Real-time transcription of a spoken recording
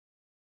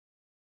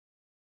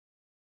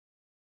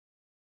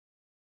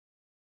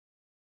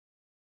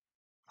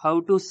How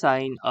to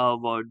sign a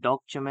Word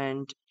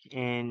document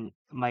in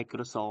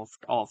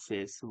Microsoft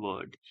Office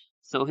Word.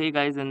 So hey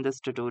guys, in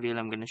this tutorial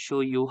I'm going to show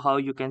you how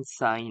you can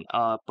sign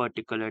a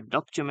particular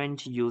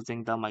document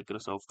using the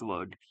Microsoft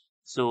Word.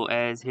 So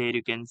as here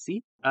you can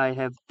see, I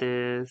have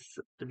this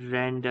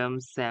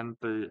random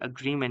sample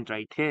agreement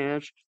right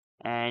here,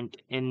 and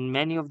in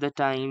many of the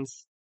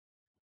times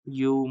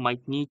you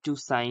might need to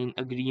sign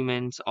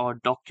agreements or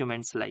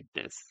documents like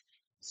this.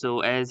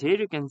 So as here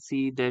you can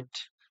see that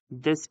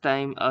this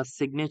time a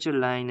signature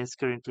line is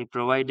currently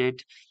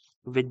provided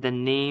with the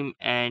name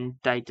and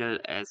title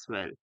as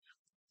well.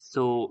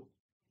 So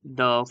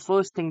the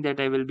first thing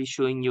that I will be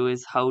showing you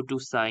is how to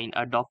sign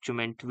a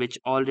document which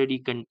already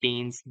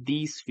contains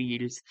these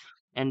fields,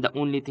 and the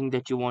only thing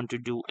that you want to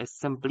do is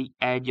simply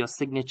add your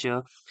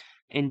signature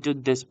into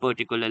this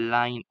particular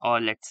line, or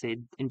let's say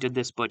into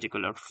this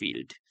particular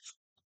field.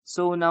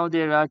 So now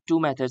there are two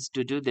methods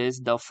to do this.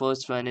 The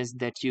first one is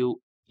that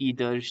you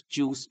either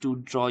choose to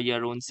draw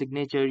your own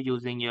signature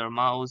using your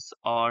mouse,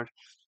 or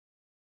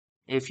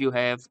if you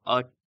have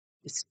a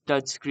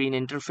touch screen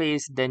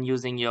interface, then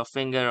using your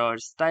finger or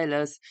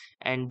stylus.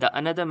 And the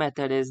another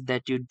method is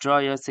that you draw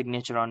your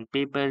signature on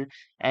paper,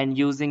 and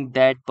using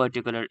that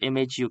particular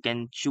image you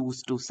can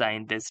choose to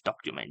sign this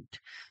document.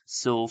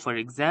 So for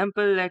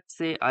example, let's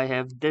say I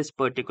have this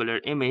particular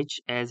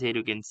image as here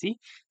you can see.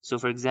 So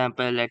for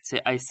example, let's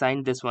say I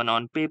signed this one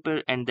on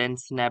paper and then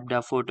snapped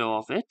a photo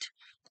of it,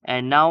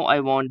 and now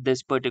I want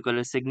this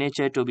particular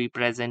signature to be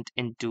present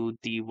into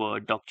the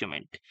Word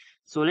document.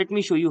 So let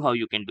me show you how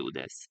you can do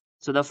this.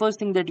 So the first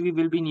thing that we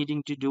will be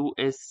needing to do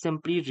is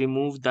simply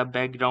remove the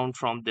background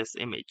from this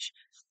image.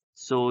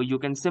 So you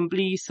can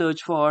simply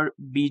search for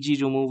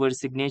BG remover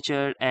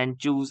signature and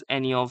choose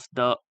any of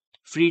the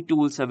free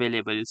tools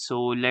available. So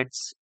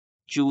let's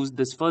choose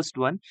this first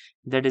one,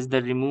 that is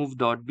the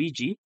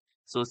remove.bg.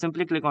 So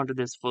simply click onto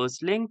this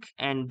first link,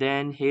 and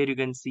then here you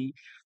can see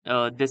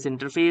this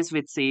interface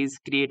which says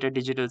create a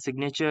digital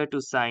signature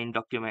to sign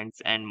documents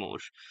and more.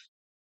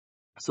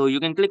 So you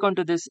can click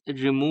onto this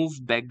remove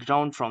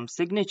background from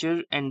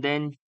signature and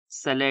then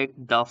select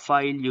the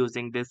file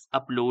using this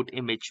upload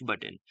image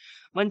button.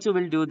 Once you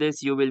will do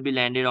this, you will be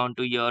landed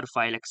onto your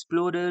file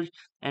explorer,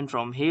 and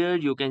from here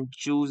you can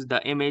choose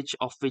the image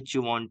of which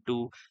you want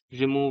to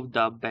remove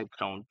the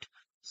background.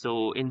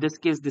 So in this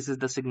case, this is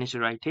the signature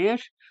right here,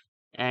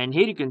 and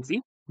here you can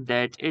see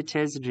that it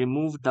has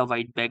removed the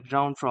white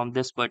background from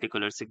this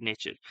particular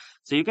signature.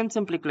 So you can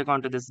simply click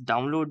onto this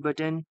download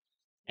button,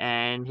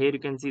 and here you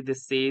can see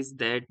this says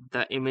that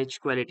the image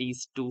quality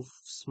is too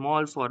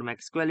small for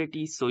max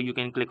quality, so you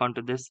can click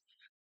onto this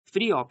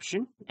free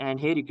option, and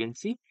here you can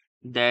see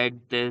that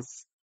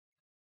this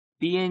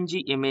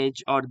PNG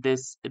image or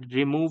this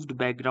removed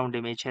background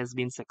image has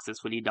been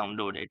successfully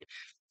downloaded.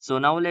 So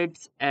now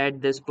let's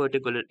add this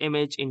particular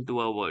image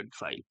into a Word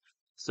file.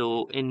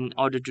 So in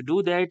order to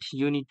do that,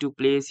 you need to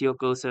place your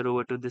cursor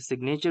over to the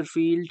signature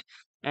field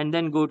and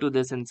then go to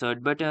this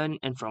insert button,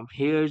 and from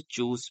here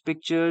choose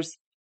pictures,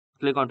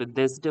 click onto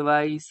this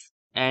device,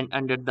 and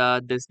under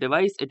the this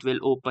device it will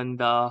open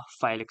the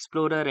file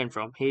explorer, and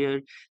from here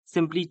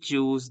simply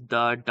choose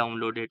the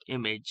downloaded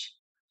image,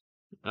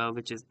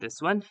 which is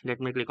this one.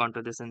 Let me click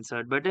onto this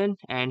insert button,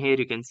 and here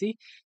you can see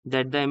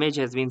that the image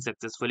has been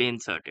successfully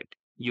inserted.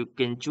 You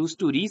can choose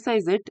to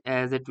resize it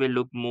as it will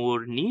look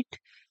more neat,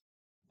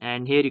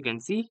 and here you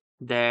can see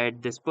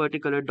that this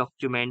particular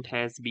document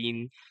has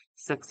been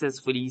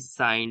successfully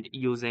signed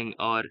using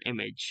our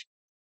image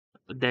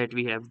that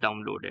we have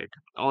downloaded.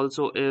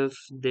 Also, if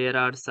there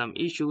are some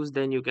issues,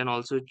 then you can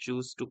also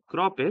choose to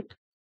crop it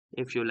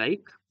if you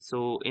like.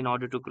 So in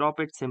order to crop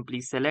it,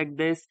 simply select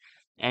this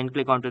and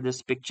click onto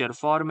this picture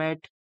format,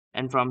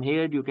 and from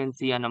here you can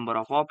see a number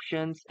of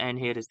options, and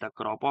here is the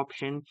crop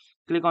option.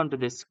 Click onto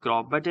this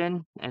crop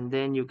button and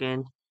then you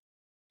can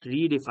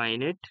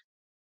redefine it.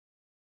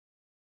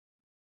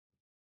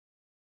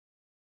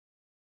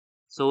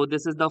 So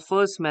this is the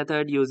first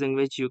method using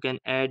which you can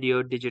add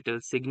your digital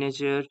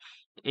signature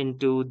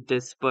into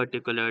this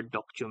particular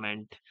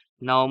document.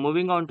 Now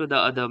moving on to the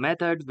other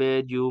method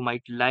where you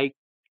might like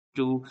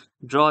to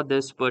draw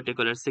this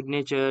particular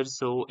signature.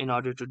 So in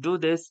order to do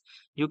this,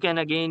 you can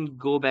again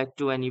go back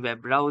to any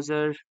web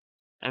browser,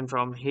 and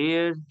from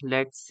here,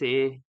 let's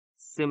say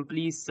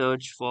simply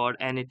search for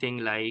anything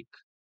like,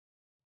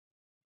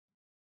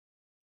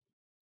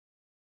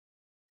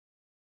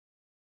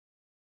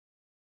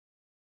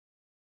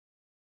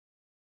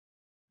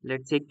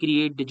 let's say,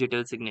 create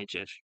digital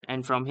signature.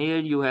 And from here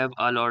you have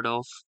a lot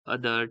of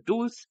other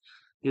tools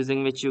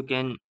using which you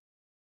can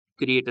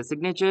create a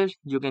signature.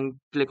 You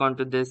can click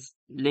onto this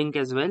link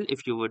as well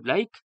if you would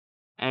like.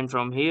 And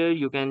from here,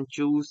 you can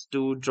choose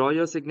to draw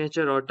your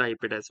signature or type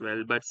it as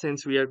well. But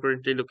since we are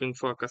currently looking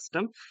for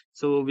custom,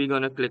 so we're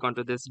gonna click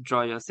onto this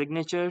draw your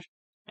signature.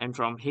 And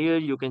from here,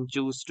 you can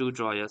choose to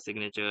draw your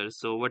signature.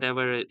 So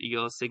whatever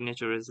your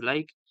signature is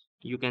like,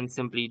 you can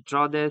simply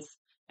draw this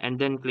and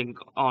then click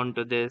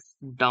onto this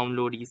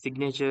download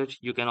e-signature.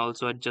 You can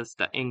also adjust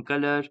the ink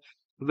color,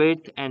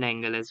 width and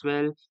angle as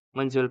well.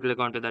 Once you'll click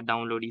onto the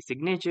download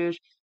e-signature,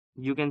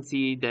 you can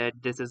see that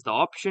this is the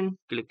option.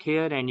 Click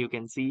here and you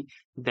can see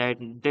that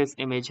this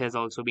image has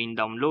also been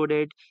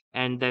downloaded,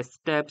 and the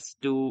steps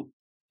to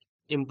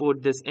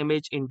import this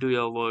image into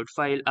your Word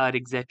file are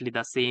exactly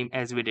the same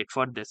as we did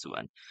for this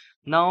one.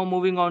 Now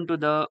moving on to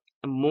the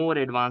more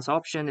advanced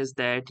option is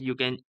that you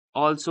can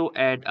also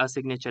add a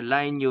signature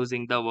line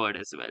using the Word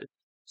as well.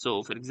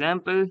 So for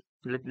example,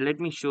 let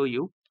me show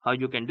you how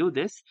you can do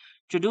this.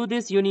 To do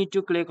this, you need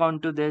to click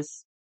onto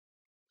this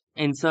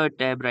insert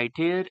tab right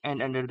here,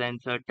 and under the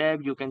insert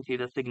tab you can see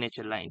the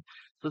signature line.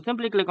 So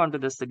simply click onto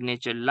the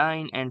signature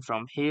line, and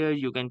from here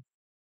you can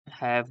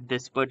have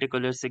this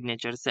particular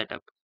signature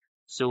setup.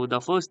 So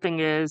the first thing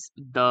is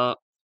the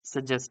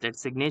suggested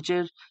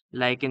signature.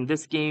 Like in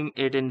this game,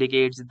 it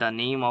indicates the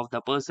name of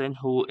the person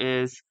who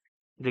is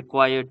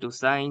required to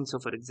sign. So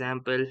for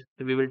example,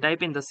 we will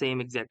type in the same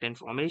exact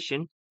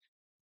information,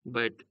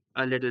 but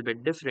a little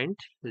bit different.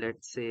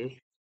 Let's say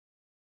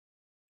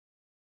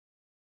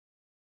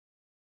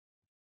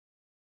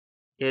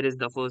here is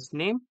the first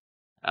name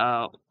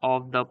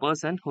of the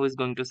person who is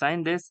going to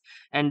sign this,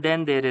 and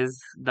then there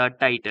is the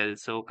title.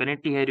 So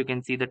currently here you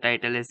can see the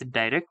title is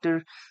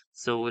director.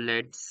 So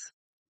let's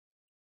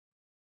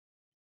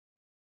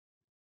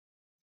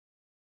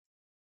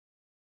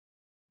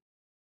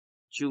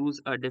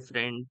choose a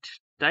different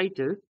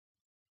title,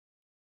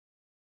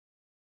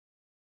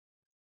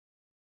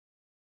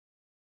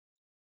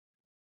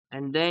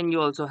 and then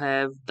you also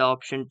have the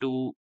option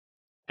to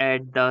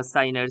add the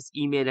signer's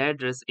email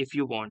address if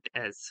you want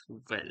as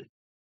well.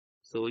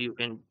 So you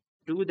can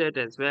do that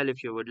as well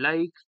if you would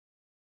like,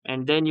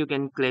 and then you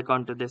can click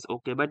onto this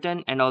OK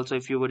button. And also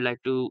if you would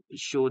like to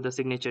show the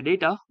signature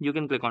data, you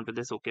can click onto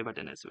this OK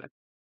button as well.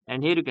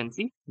 And here you can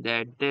see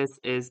that this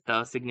is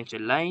the signature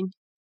line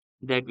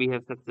that we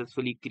have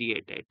successfully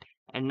created.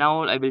 And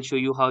now I will show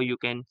you how you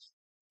can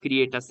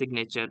create a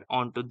signature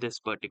onto this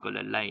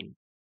particular line.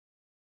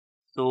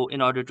 So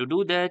in order to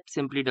do that,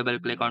 simply double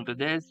click onto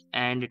this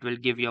and it will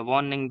give you a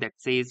warning that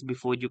says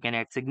before you can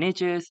add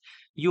signatures,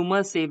 you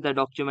must save the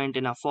document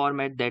in a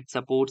format that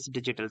supports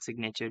digital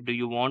signature. Do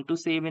you want to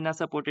save in a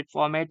supported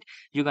format?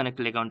 You're going to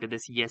click onto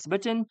this yes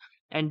button,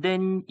 and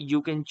then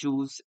you can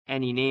choose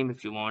any name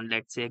if you want.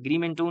 Let's say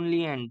agreement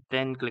only, and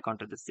then click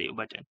onto the save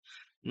button.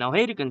 Now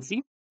here you can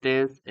see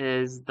this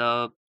is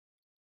the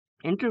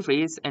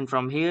interface, and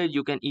from here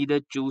you can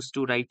either choose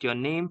to write your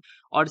name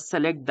or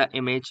select the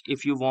image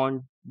if you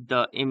want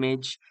the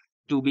image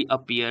to be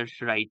appear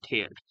right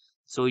here.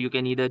 So you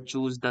can either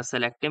choose the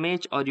select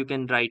image or you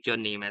can write your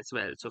name as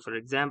well. So for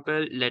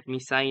example, let me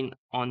sign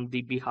on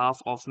the behalf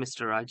of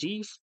Mr.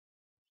 Rajiv,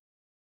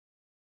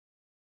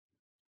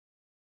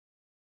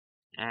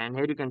 and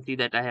here you can see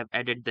that I have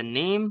added the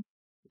name.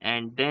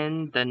 And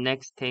then the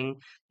next thing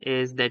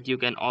is that you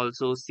can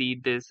also see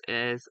this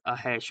as a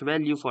hash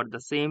value for the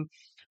same,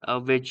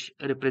 which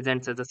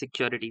represents as a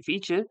security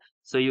feature.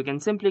 So you can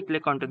simply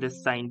click onto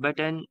this sign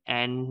button,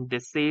 and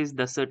this says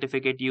the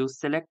certificate you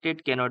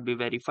selected cannot be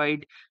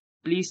verified.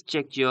 Please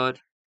check your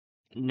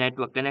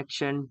network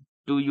connection.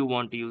 Do you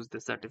want to use the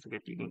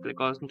certificate? You can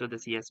click onto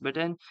this yes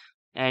button,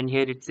 and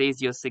here it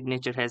says your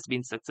signature has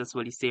been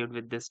successfully saved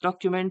with this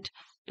document.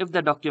 If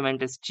the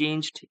document is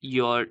changed,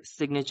 your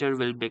signature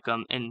will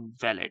become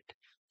invalid.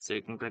 So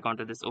you can click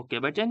onto this OK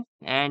button,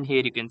 and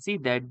here you can see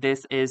that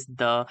this is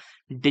the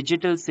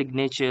digital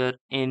signature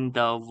in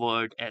the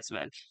Word as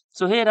well.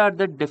 So here are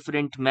the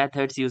different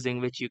methods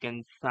using which you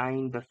can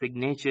sign the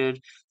signature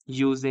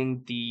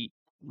using the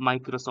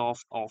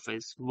Microsoft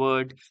Office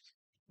Word,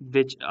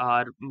 which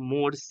are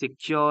more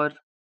secure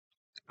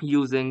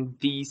using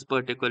these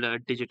particular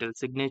digital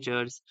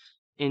signatures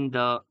in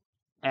the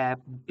app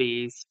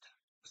based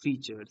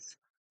features.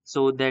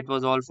 So that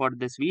was all for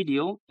this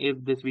video. If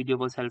this video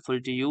was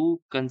helpful to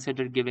you,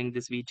 consider giving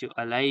this video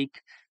a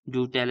like.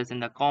 Do tell us in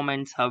the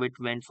comments how it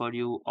went for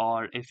you,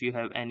 or if you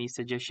have any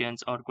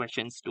suggestions or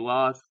questions to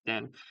ask,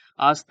 then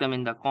ask them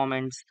in the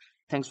comments.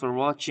 Thanks for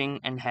watching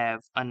and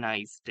have a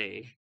nice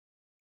day.